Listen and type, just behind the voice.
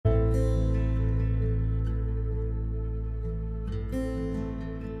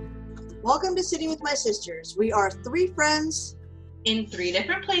Welcome to Sitting with My Sisters. We are three friends in three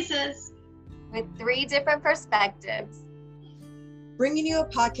different places with three different perspectives, bringing you a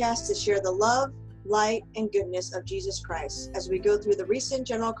podcast to share the love, light, and goodness of Jesus Christ as we go through the recent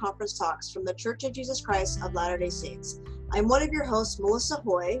General Conference talks from the Church of Jesus Christ of Latter-day Saints. I'm one of your hosts, Melissa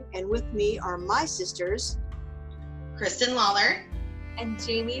Hoy, and with me are my sisters, Kristen Lawler and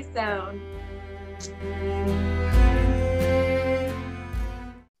Jamie Sohn.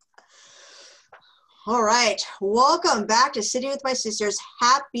 All right, welcome back to Sitting with My Sisters.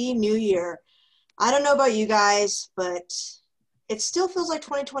 Happy New Year. I don't know about you guys, but it still feels like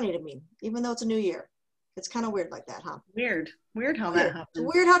 2020 to me, even though it's a new year. It's kind of weird like that, huh? Weird how that happens.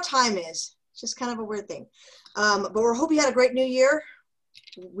 It's weird how time is. It's just kind of a weird thing. But we hope you had a great new year.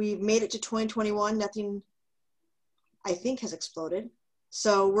 We've made it to 2021. Nothing, I think, has exploded.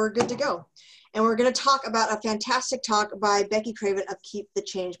 So we're good to go. And we're going to talk about a fantastic talk by Becky Craven of Keep the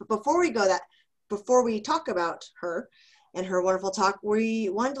Change. But before we talk about her and her wonderful talk, we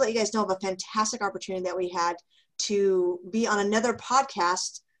wanted to let you guys know of a fantastic opportunity that we had to be on another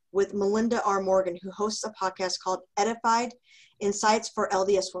podcast with Melinda R. Morgan, who hosts a podcast called Edified Insights for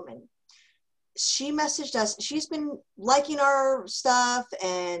LDS Women. She messaged us. She's been liking our stuff,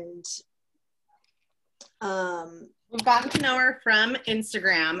 and we've gotten to know her from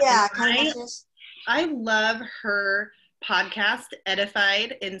Instagram. Yeah, I love her podcast,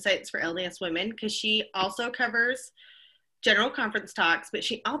 Edified Insights for LDS Women, because she also covers General Conference talks, but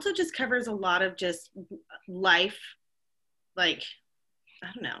she also just covers a lot of just life, like, I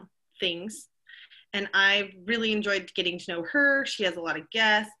don't know, things. And I really enjoyed getting to know her. She has a lot of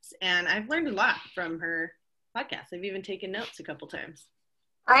guests, and I've learned a lot from her podcast. I've even taken notes a couple times.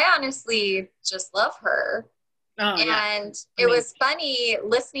 I honestly just love her. Oh, yeah. And it was funny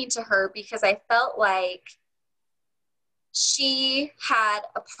listening to her because I felt like she had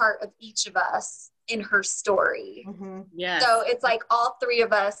a part of each of us in her story. Mm-hmm. Yes. So it's like all three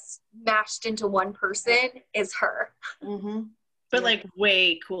of us mashed into one person is her. Mm-hmm. But like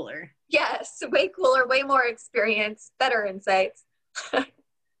way cooler. Yes, way cooler, way more experience, better insights.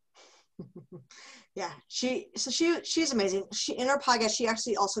 Yeah, she's amazing. She in her podcast, she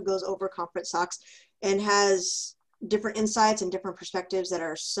actually also goes over conference talks and has different insights and different perspectives that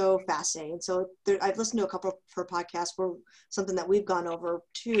are so fascinating. So I've listened to a couple of her podcasts where something that we've gone over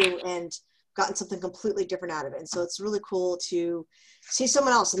too and gotten something completely different out of it. And so it's really cool to see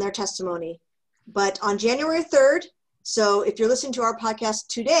someone else and their testimony. But on January 3rd, so if you're listening to our podcast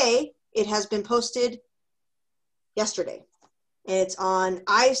today, it has been posted yesterday. And it's on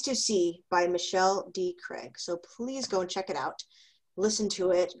Eyes to See by Michelle D. Craig. So please go and check it out. Listen to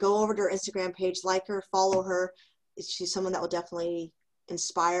it. Go over to her Instagram page, like her, follow her. She's someone that will definitely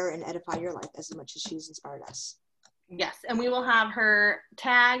inspire and edify your life as much as she's inspired us. Yes, and we will have her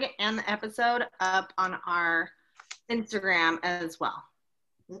tag and the episode up on our Instagram as well.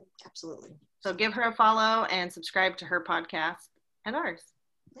 Absolutely. So give her a follow and subscribe to her podcast and ours.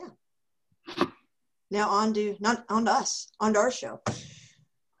 Yeah. Now on to us, on to our show.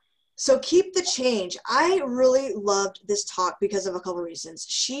 So Keep the Change. I really loved this talk because of a couple of reasons.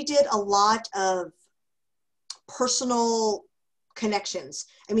 She did a lot of personal connections.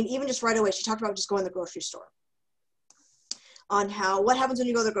 I mean, even just right away, she talked about just going to the grocery store. On what happens when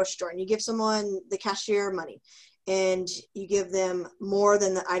you go to the grocery store and you give someone, the cashier, money, and you give them more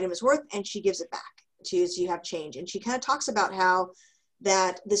than the item is worth, and she gives it back to you, so you have change. And she kind of talks about how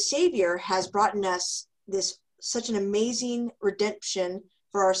that the Savior has brought in us such an amazing redemption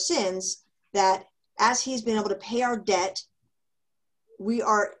for our sins, that as he's been able to pay our debt, we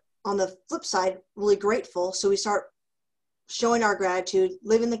are, on the flip side, really grateful. So we start showing our gratitude,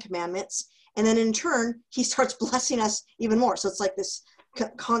 living the commandments, and then in turn, he starts blessing us even more. So it's like this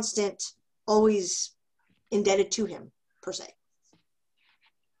constant, always indebted to him, per se.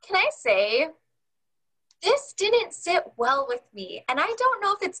 Can I say, this didn't sit well with me. And I don't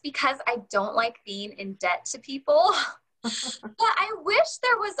know if it's because I don't like being in debt to people, but I wish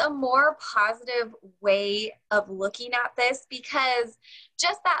there was a more positive way of looking at this, because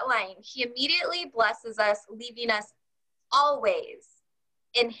just that line, he immediately blesses us, leaving us always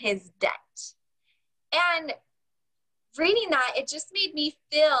in his debt. And reading that, it just made me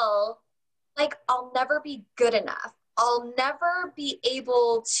feel like I'll never be good enough. I'll never be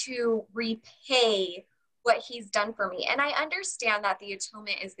able to repay what he's done for me. And I understand that the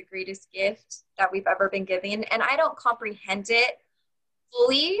atonement is the greatest gift that we've ever been given, and I don't comprehend it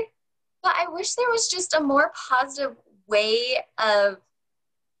fully, but I wish there was just a more positive way of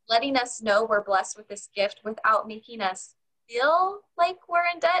letting us know we're blessed with this gift without making us feel like we're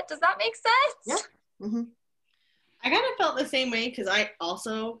in debt. Does that make sense? Yeah. Mm-hmm. I kind of felt the same way because I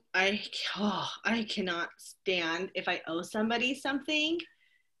cannot stand if I owe somebody something.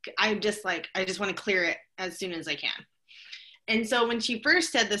 I just want to clear it as soon as I can. And so when she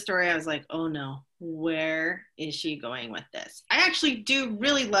first said the story, I was like, oh no, where is she going with this? I actually do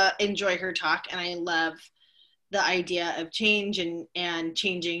really enjoy her talk, and I love the idea of change and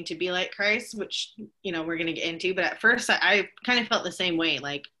changing to be like Christ, which, you know, we're going to get into. But at first I kind of felt the same way.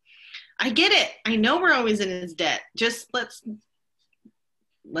 Like, I get it. I know we're always in his debt. Just let's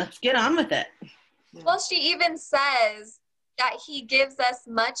get on with it. Well, she even says that he gives us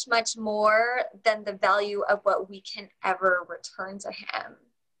much, much more than the value of what we can ever return to him.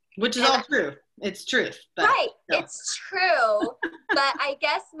 Which is all true. It's truth. But, right. No. It's true. But I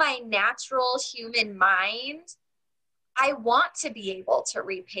guess my natural human mind, I want to be able to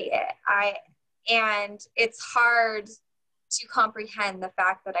repay it. And it's hard to comprehend the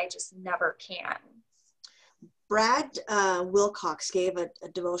fact that I just never can. Brad Wilcox gave a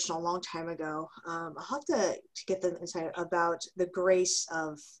devotional a long time ago. I'll have to get the insight about the grace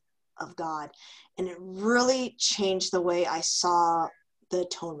of God. And it really changed the way I saw the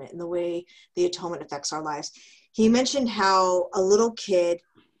atonement and the way the atonement affects our lives. He mentioned how a little kid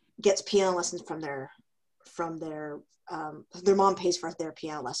gets piano lessons from their mom pays for their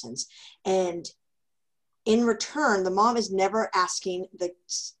piano lessons. And in return, the mom is never asking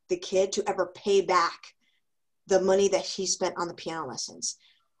the kid to ever pay back the money that he spent on the piano lessons.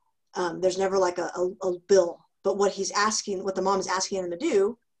 There's never like a bill, but what the mom is asking him to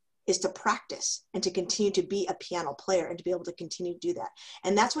do is to practice and to continue to be a piano player and to be able to continue to do that.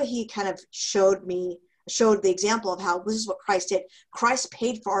 And that's what he kind of showed the example of how this is what Christ did. Christ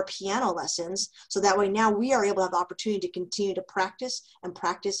paid for our piano lessons, so that way now we are able to have the opportunity to continue to practice and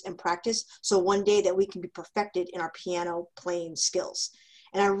practice and practice, so one day that we can be perfected in our piano playing skills.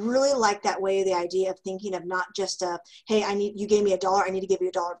 And I really like that way, the idea of thinking of not just hey, you gave me $1, I need to give you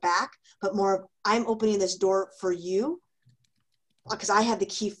 $1 back, but more of, I'm opening this door for you because I have the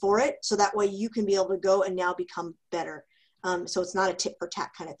key for it, so that way you can be able to go and now become better. So it's not a tit for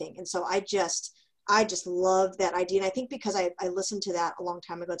tat kind of thing. And so I just love that idea. And I think because I listened to that a long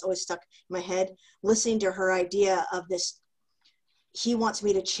time ago, it's always stuck in my head, listening to her idea of this. He wants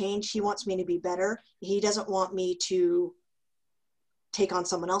me to change. He wants me to be better. He doesn't want me to take on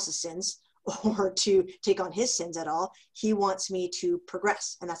someone else's sins or to take on his sins at all. He wants me to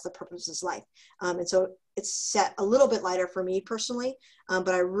progress, and that's the purpose of his life. And so it's set a little bit lighter for me personally, but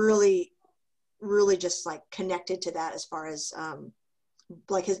I really, really just like connected to that as far as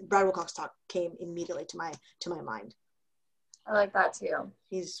like his Brad Wilcox talk came immediately to my mind. I like that too.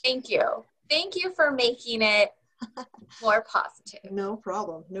 Thank you for making it more positive. No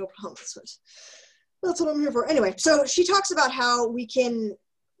problem. That's what I'm here for. Anyway, so she talks about how we can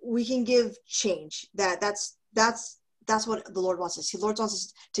give change. That's what the Lord wants us. The Lord wants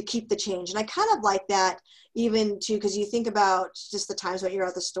us to keep the change. And I kind of like that even too, because you think about just the times when you're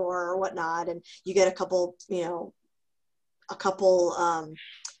at the store or whatnot, and you get a couple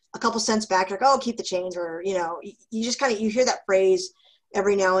cents back, you're like, oh, keep the change, or, you just kind of, you hear that phrase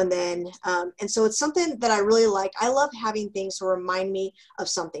every now and then. And so it's something that I really like. I love having things to remind me of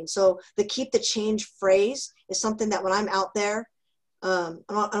something. So the keep the change phrase is something that when I'm out there, I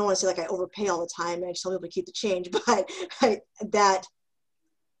don't want to say like I overpay all the time and I just tell people to keep the change, but that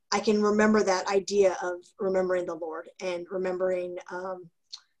I can remember that idea of remembering the Lord and remembering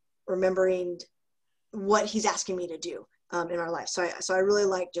what he's asking me to do in our life. So I really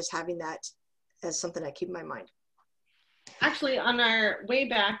like just having that as something I keep in my mind. Actually, on our way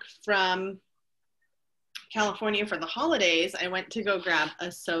back from California for the holidays, I went to go grab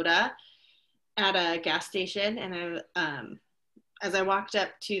a soda at a gas station, and as I walked up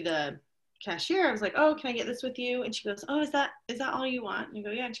to the cashier, I was like, oh, can I get this with you? And she goes, oh, is that all you want? And I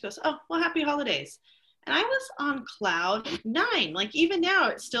go, yeah. And she goes, oh, well, happy holidays. And I was on cloud 9. Like, even now,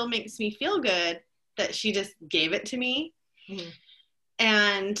 it still makes me feel good that she just gave it to me. Mm-hmm.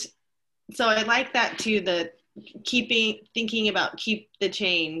 And so I like that too, thinking about keep the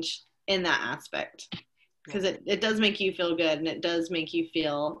change in that aspect, because it does make you feel good, and it does make you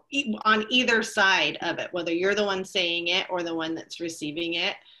feel on either side of it, whether you're the one saying it or the one that's receiving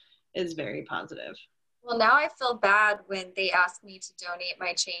it, is very positive. Well, now I feel bad when they ask me to donate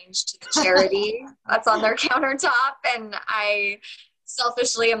my change to the charity that's on their countertop, and I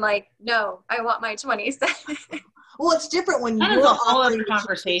selfishly am like, no, I want my 20 cents. Well, it's different when you're a whole other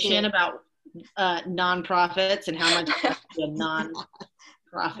conversation about nonprofits and how much a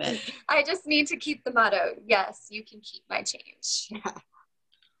non-profit. I just need to keep the motto, yes, you can keep my change. Yeah.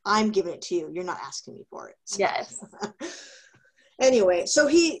 I'm giving it to you. You're not asking me for it. So. Yes. Anyway, so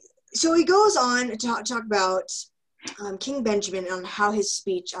he goes on to talk about King Benjamin, on how his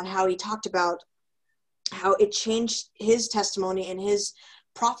speech, on how he talked about how it changed his testimony and his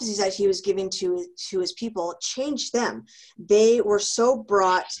prophecies that he was giving to his people, changed them. They were so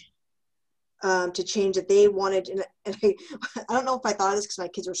brought to change that they wanted, and I don't know if I thought of this because my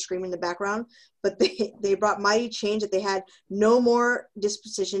kids were screaming in the background, but they brought mighty change that they had no more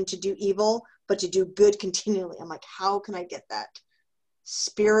disposition to do evil, but to do good continually. I'm like, how can I get that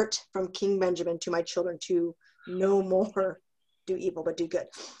spirit from King Benjamin to my children, to no more do evil, but do good?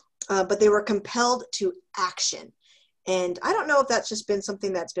 But they were compelled to action. And I don't know if that's just been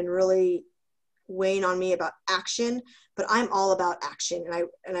something that's been really weighing on me about action, but I'm all about action.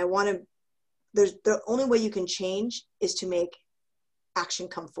 And I want to, the only way you can change is to make action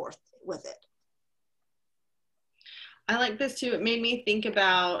come forth with it. I like this too. It made me think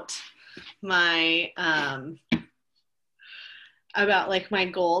about my, about like my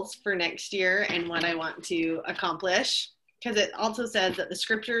goals for next year and what I want to accomplish. Because it also says that the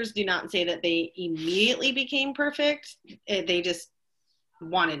scriptures do not say that they immediately became perfect. They just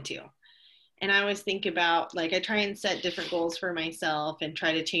wanted to. And I always think about, like, I try and set different goals for myself and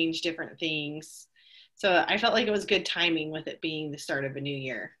try to change different things. So I felt like it was good timing with it being the start of a new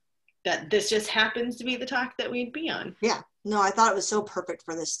year, that this just happens to be the talk that we'd be on. Yeah, no, I thought it was so perfect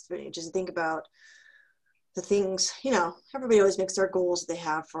for this, just think about the things, you know, everybody always makes their goals they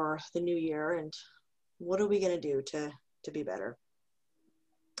have for the new year, and what are we going to do to be better?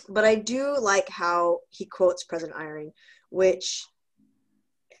 But I do like how he quotes President Eyring, which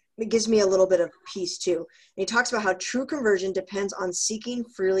it gives me a little bit of peace too. And he talks about how true conversion depends on seeking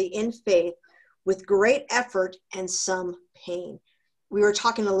freely in faith with great effort and some pain. We were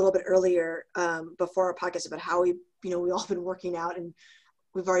talking a little bit earlier before our podcast about how we all been working out, and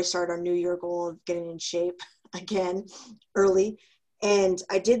we've already started our new year goal of getting in shape again early. And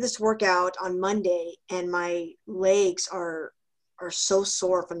I did this workout on Monday, and my legs are so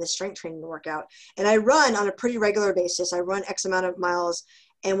sore from the strength training workout. And I run on a pretty regular basis. I run X amount of miles.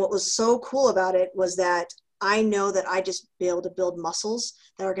 And what was so cool about it was that I know that I just be able to build muscles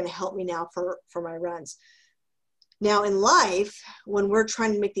that are going to help me now for my runs. Now in life, when we're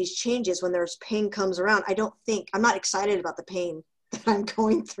trying to make these changes, when there's pain comes around, I'm not excited about the pain that I'm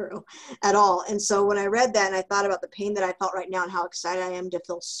going through at all. And so when I read that and I thought about the pain that I felt right now and how excited I am to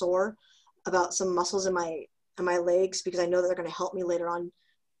feel sore about some muscles in my legs, because I know that they're going to help me later on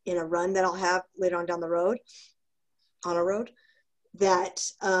in a run that I'll have later on down the road, on a road, that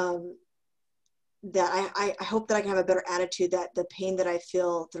I hope that I can have a better attitude, that the pain that I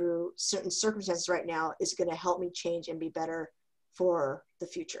feel through certain circumstances right now is going to help me change and be better for the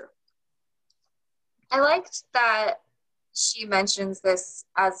future. I liked that she mentions this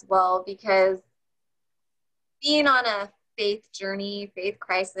as well, because being on a faith journey, faith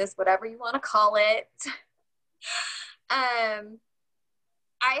crisis, whatever you want to call it, I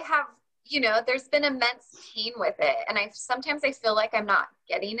have, there's been immense pain with it. And sometimes I feel like I'm not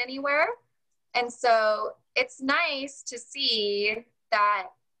getting anywhere. And so it's nice to see that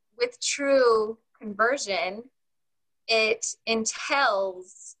with true conversion, it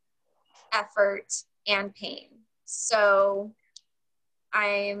entails effort and pain. So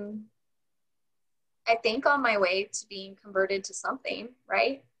I think on my way to being converted to something,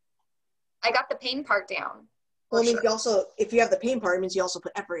 right? I got the pain part down. Well, I mean, sure. If you have the pain part, it means you also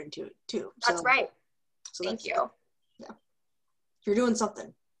put effort into it too. That's right. So Thank you. Yeah. You're doing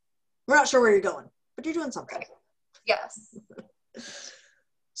something. We're not sure where you're going, but you're doing something. Right. Yes.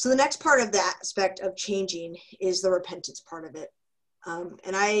 So the next part of the aspect of changing is the repentance part of it.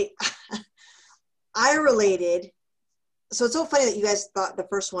 And I related. So it's so funny that you guys thought the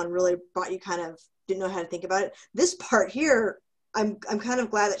first one really brought you kind of didn't know how to think about it. This part here, I'm kind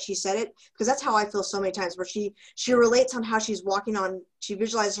of glad that she said it, because that's how I feel so many times, where she relates on how she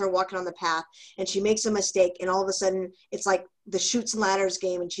visualizes her walking on the path, and she makes a mistake, and all of a sudden it's like the chutes and ladders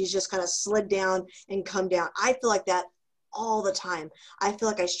game, and she's just kind of slid down and come down. I feel like that all the time. I feel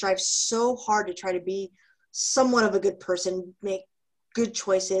like I strive so hard to try to be somewhat of a good person, make good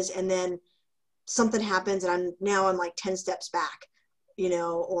choices, and then something happens and I'm like 10 steps back,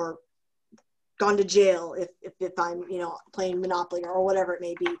 or gone to jail if I'm, playing Monopoly or whatever it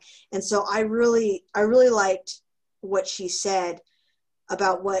may be. And so I really liked what she said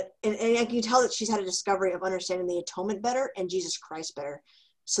about and I can tell that she's had a discovery of understanding the atonement better and Jesus Christ better.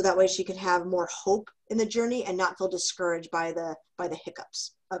 So that way she could have more hope in the journey and not feel discouraged by the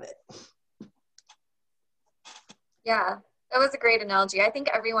hiccups of it. Yeah, that was a great analogy. I think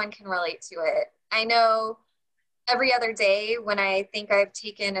everyone can relate to it. I know every other day when I think I've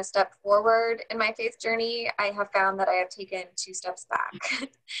taken a step forward in my faith journey, I have found that I have taken 2 steps back.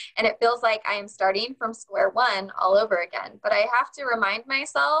 And it feels like I am starting from square one all over again. But I have to remind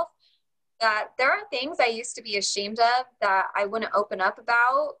myself that there are things I used to be ashamed of that I wouldn't open up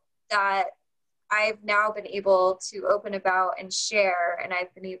about, that I've now been able to open about and share. And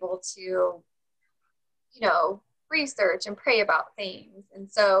I've been able to, you know, research and pray about things. And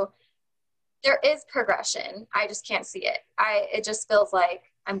so there is progression. I just can't see it. It just feels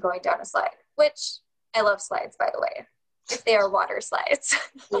like I'm going down a slide, which I love slides, by the way, if they are water slides.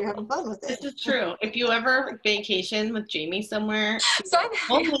 You're having fun with it. This is true. If you ever vacation with Jamie somewhere, So I'm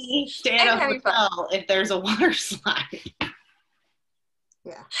only stay at a hotel if there's a water slide.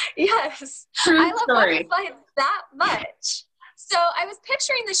 Yeah. Yes. True I love story. water slides that much. So I was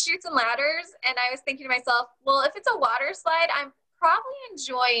picturing the chutes and ladders, and I was thinking to myself, well, if it's a water slide, I'm probably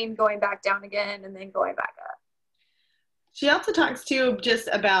enjoying going back down again and then going back up. She also talks too just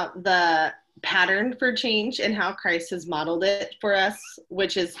about the pattern for change and how Christ has modeled it for us,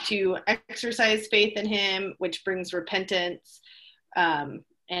 which is to exercise faith in him, which brings repentance. And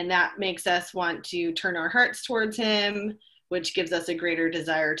that makes us want to turn our hearts towards him, which gives us a greater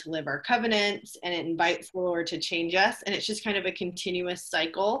desire to live our covenants, and it invites the Lord to change us. And it's just kind of a continuous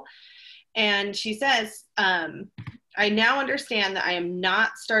cycle. And she says, I now understand that I am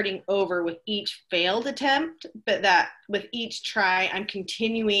not starting over with each failed attempt, but that with each try, I'm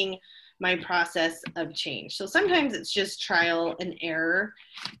continuing my process of change. So sometimes it's just trial and error.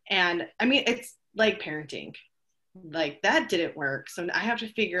 And I mean, it's like parenting. Like, that didn't work. So I have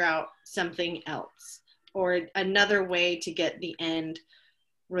to figure out something else or another way to get the end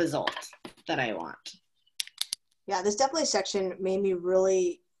result that I want. Yeah, this definitely section made me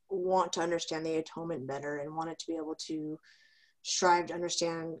really want to understand the atonement better and wanted to be able to strive to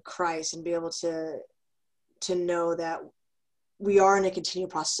understand Christ and be able to know that we are in a continued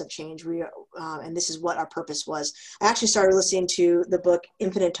process of change. And this is what our purpose was. I actually started listening to the book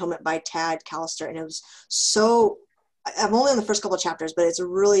Infinite Atonement by Tad Callister, and it was so, I'm only on the first couple of chapters, but it's a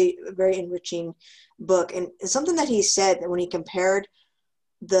really very enriching book. And something that he said when he compared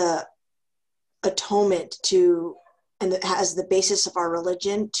the atonement to, and as the basis of our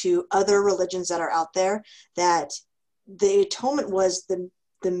religion, to other religions that are out there, that the atonement was the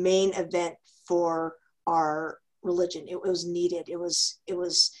main event for our religion. It was needed. It was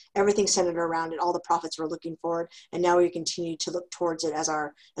everything centered around it. All the prophets were looking forward, and now we continue to look towards it as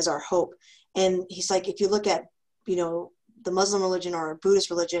our hope. And he's like, if you look at, you know, the Muslim religion or a Buddhist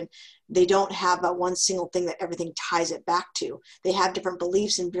religion, they don't have that one single thing that everything ties it back to. They have different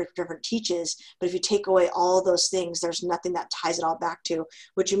beliefs and different teachings, but if you take away all of those things, there's nothing that ties it all back to,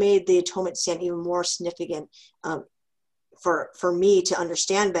 which made the atonement stand even more significant for me to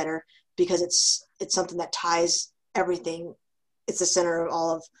understand better, because it's something that ties everything. It's the center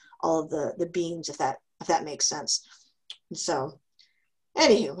of all of the beings, if that makes sense. And so,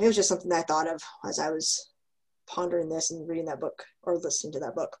 anywho, it was just something that I thought of as I was pondering this and reading that book or listening to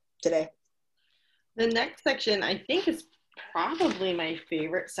that book today. The next section, I think, is probably my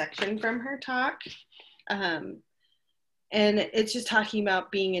favorite section from her talk. And it's just talking about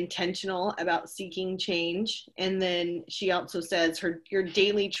being intentional about seeking change. And then she also says your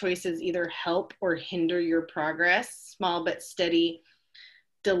daily choices either help or hinder your progress. Small but steady,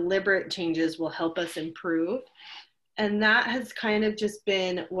 deliberate changes will help us improve. And that has kind of just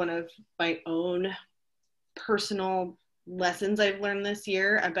been one of my own personal lessons I've learned this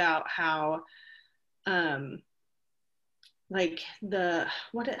year about how why can't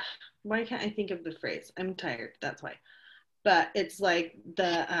I think of the phrase? I'm tired, that's why. But it's like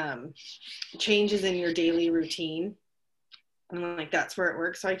the changes in your daily routine, and like that's where it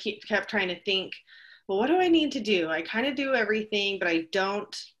works. So I kept trying to think, well, what do I need to do? I kind of do everything, but I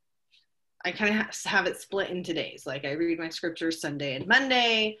kind of have it split into days. Like, I read my scriptures Sunday and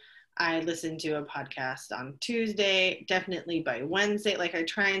Monday. I listen to a podcast on Tuesday, definitely by Wednesday. Like, I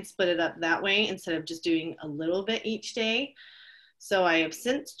try and split it up that way instead of just doing a little bit each day. So I have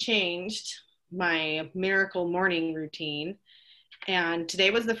since changed my miracle morning routine. And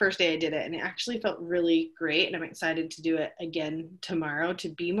today was the first day I did it, and it actually felt really great. And I'm excited to do it again tomorrow, to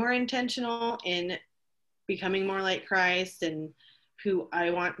be more intentional in becoming more like Christ and who I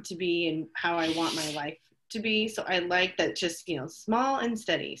want to be and how I want my life to be. So I like that, just, you know, small and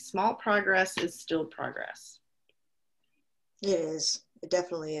steady. Small progress is still progress. It is. It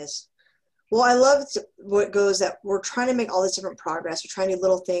definitely is. Well, I love what goes that we're trying to make all this different progress. We're trying to do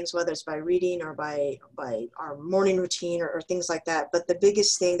little things, whether it's by reading or by our morning routine or things like that. But the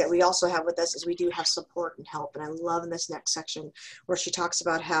biggest thing that we also have with us is we do have support and help. And I love in this next section where she talks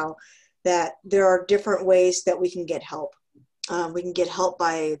about how that there are different ways that we can get help. We can get help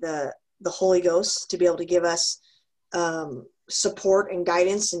by the Holy Ghost to be able to give us support and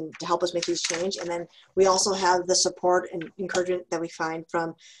guidance and to help us make these change. And then we also have the support and encouragement that we find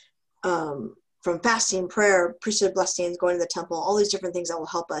from fasting, prayer, priesthood blessings, going to the temple, all these different things that will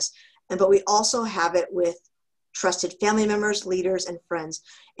help us. But we also have it with trusted family members, leaders, and friends.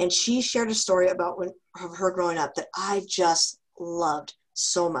 And she shared a story about her growing up that I just loved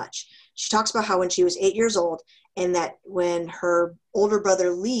so much. She talks about how when she was 8 years old, and that when her older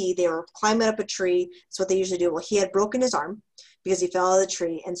brother Lee, they were climbing up a tree. That's what they usually do. Well, he had broken his arm because he fell out of the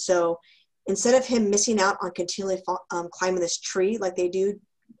tree. And so instead of him missing out on continually climbing this tree like they do,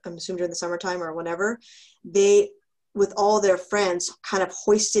 I'm assuming during the summertime or whenever, they, with all their friends, kind of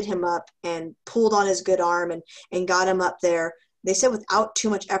hoisted him up and pulled on his good arm and got him up there. They said without too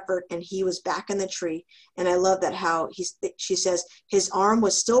much effort, and he was back in the tree. And I love that how she says his arm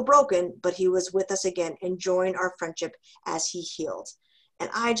was still broken, but he was with us again, enjoying our friendship as he healed. And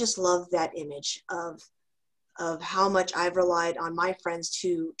I just love that image of how much I've relied on my friends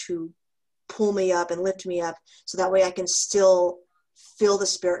to pull me up and lift me up, so that way I can still feel the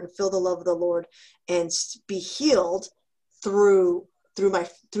Spirit and feel the love of the Lord and be healed through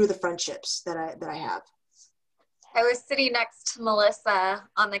the friendships that I have. I was sitting next to Melissa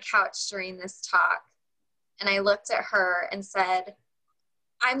on the couch during this talk, and I looked at her and said,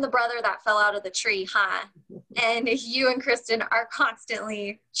 I'm the brother that fell out of the tree, huh? And you and Kristen are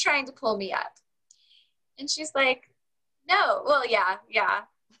constantly trying to pull me up. And she's like, no, well, yeah.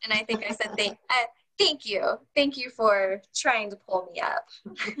 And I think I said, thank you. Thank you for trying to pull me up.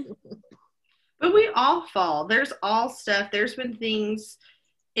 But we all fall. There's all stuff. There's been things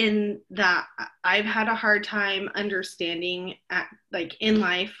in that I've had a hard time understanding like in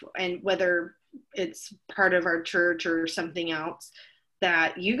life, and whether it's part of our church or something else,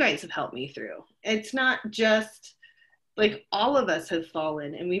 that you guys have helped me through. It's not just like all of us have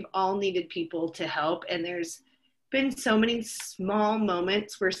fallen, and we've all needed people to help. And there's been so many small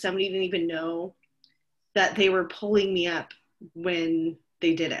moments where somebody didn't even know that they were pulling me up when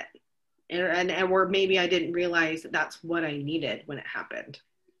they did it. And or maybe I didn't realize that that's what I needed when it happened.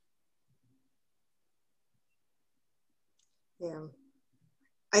 And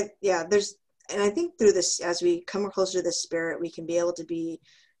I think through this, as we come closer to the Spirit, we can be able to be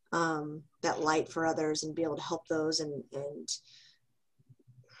that light for others and be able to help those. And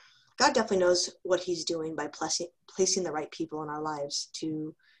God definitely knows what He's doing by placing the right people in our lives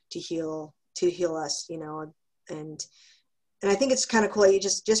to heal us, you know. And I think it's kind of cool.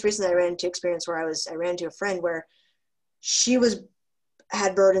 Just recently I ran into experience where I ran into a friend where she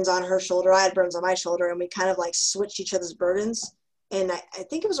had burdens on her shoulder, I had burdens on my shoulder, and we kind of like switched each other's burdens. And I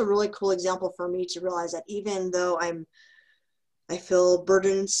think it was a really cool example for me to realize that even though I feel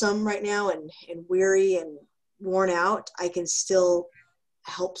burdensome right now and weary and worn out, I can still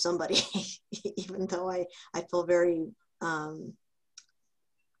help somebody, even though I feel very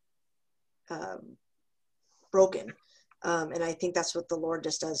broken. And I think that's what the Lord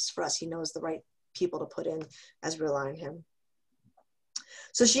just does for us. He knows the right people to put in as we rely on Him.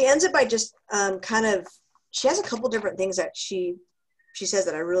 So she ends it by just she has a couple different things that she says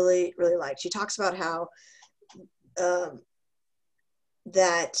that I really, really like. She talks about how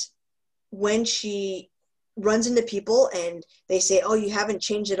that when she runs into people and they say, oh, you haven't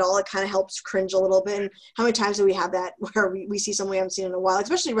changed at all, it kind of helps cringe a little bit. And how many times do we have that where we see someone we haven't seen in a while,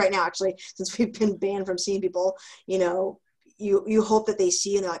 especially right now, actually, since we've been banned from seeing people, you know, you hope that they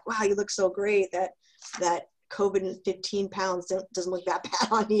see and they're like, wow, you look so great, that COVID and 15 pounds doesn't look that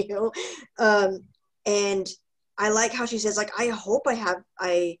bad on you. And I like how she says, like, I hope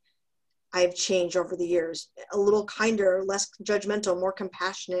I've changed over the years, a little kinder, less judgmental, more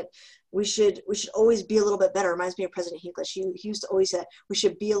compassionate. We should always be a little bit better. It reminds me of President Hinckley. He used to always say, we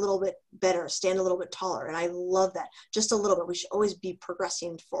should be a little bit better, stand a little bit taller. And I love that. Just a little bit. We should always be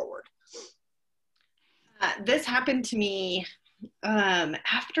progressing forward. This happened to me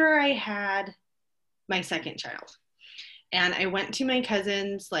after I had my second child. And I went to my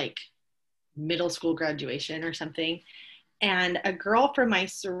cousin's like middle school graduation or something. And a girl from my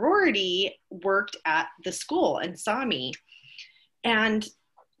sorority worked at the school and saw me. And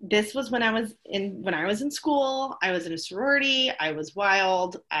this was when I was in school. I was in a sorority. I was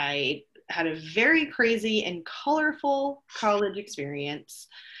wild. I had a very crazy and colorful college experience.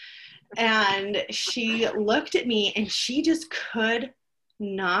 And she looked at me and she just could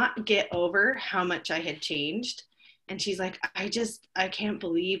not get over how much I had changed. And she's like, I can't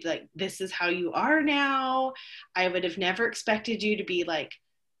believe like this is how you are now. I would have never expected you to be like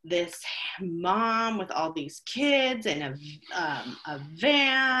this mom with all these kids and a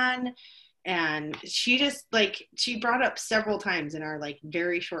van. And she just like, she brought up several times in our like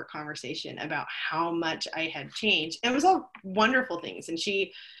very short conversation about how much I had changed. It was all wonderful things. And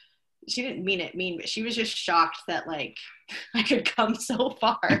she didn't mean it mean, but she was just shocked that like I could come so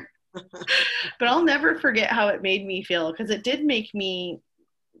far. But I'll never forget how it made me feel, because it did make me,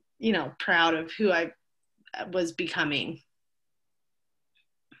 you know, proud of who I was becoming.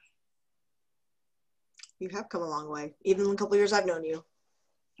 You have come a long way, even in a couple of years I've known you.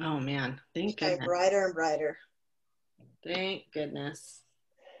 Oh man, thank goodness. Brighter and brighter. Thank goodness.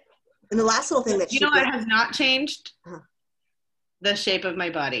 And the last little thing that you know what has not changed? The shape of my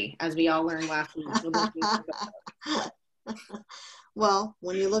body, as we all learned last week. Well,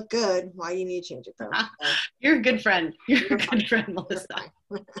 when you look good, why do you need to change it though? You're a good friend. You're a good friend, Melissa.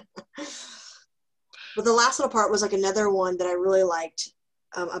 But the last little part was like another one that I really liked.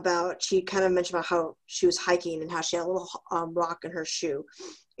 About, she kind of mentioned about how she was hiking and how she had a little rock in her shoe,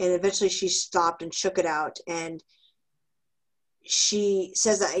 and eventually she stopped and shook it out, and she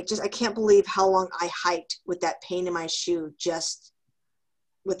says that I can't believe how long I hiked with that pain in my shoe, just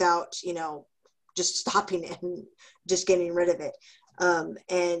without, you know, just stopping it and just getting rid of it.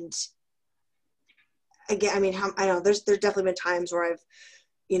 And again, I mean, I know there's definitely been times where I've,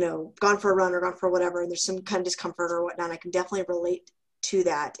 you know, gone for a run or gone for whatever, and there's some kind of discomfort or whatnot. I can definitely relate to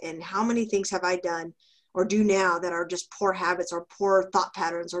that. And how many things have I done or do now that are just poor habits or poor thought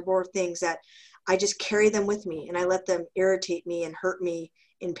patterns or poor things that I just carry them with me, and I let them irritate me and hurt me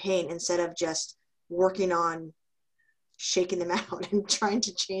in pain, instead of just working on shaking them out and trying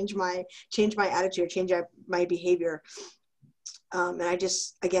to change my attitude, change my behavior. And I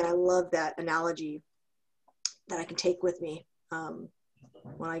just, again, I love that analogy that I can take with me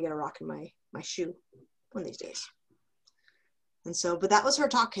when I get a rock in my shoe one of these days. And so, but that was her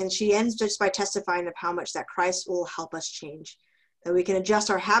talk, and she ends just by testifying of how much that Christ will help us change, that we can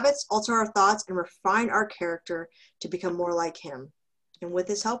adjust our habits, alter our thoughts, and refine our character to become more like him. And with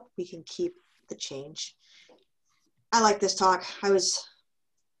his help, we can keep the change. I like this talk. I was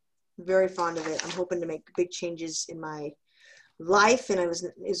very fond of it. I'm hoping to make big changes in my life, and it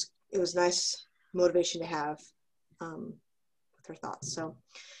was nice motivation to have with her thoughts.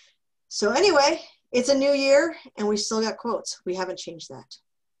 So anyway, it's a new year, and we still got quotes. We haven't changed that.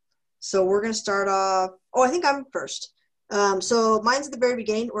 So we're going to start off. Oh, I think I'm first. So mine's at the very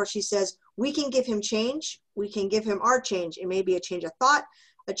beginning, where she says, we can give him change. We can give him our change. It may be a change of thought,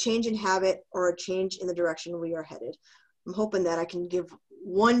 a change in habit, or a change in the direction we are headed. I'm hoping that I can give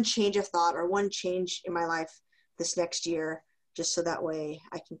one change of thought or one change in my life this next year, just so that way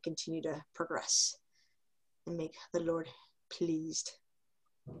I can continue to progress and make the Lord pleased.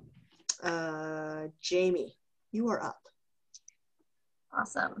 Jamie, you are up.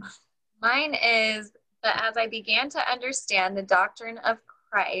 Awesome. Mine is that as I began to understand the doctrine of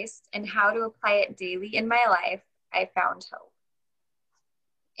Christ and how to apply it daily in my life, I found hope.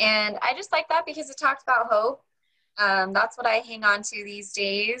 And I just like that because it talks about hope. That's what I hang on to these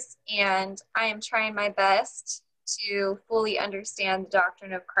days. And I am trying my best to fully understand the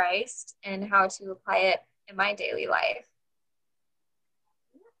doctrine of Christ and how to apply it in my daily life.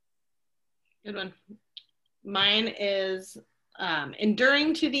 Good one. Mine is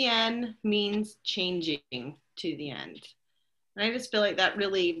enduring to the end means changing to the end. And I just feel like that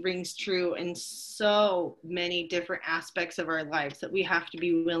really rings true in so many different aspects of our lives, that we have to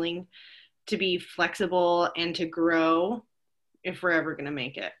be willing to be flexible and to grow if we're ever going to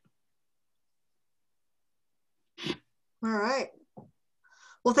make it. All right.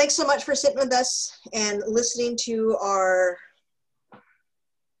 Well, thanks so much for sitting with us and listening to our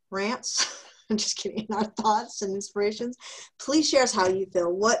rants. I'm just kidding, our thoughts and inspirations. Please share us how you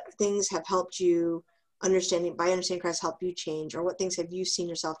feel. What things have helped you understanding Christ help you change, or what things have you seen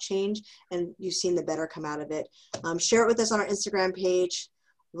yourself change and you've seen the better come out of it? Share it with us on our Instagram page,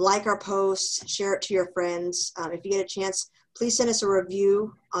 like our posts, share it to your friends. If you get a chance, please send us a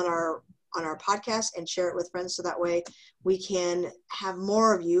review on our podcast and share it with friends, so that way we can have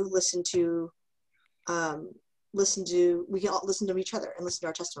more of you listen to we can all listen to each other and listen to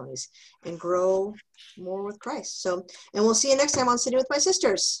our testimonies and grow more with Christ. So, and we'll see you next time on Sitting with My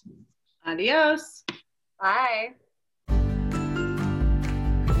Sisters. Adios. Bye.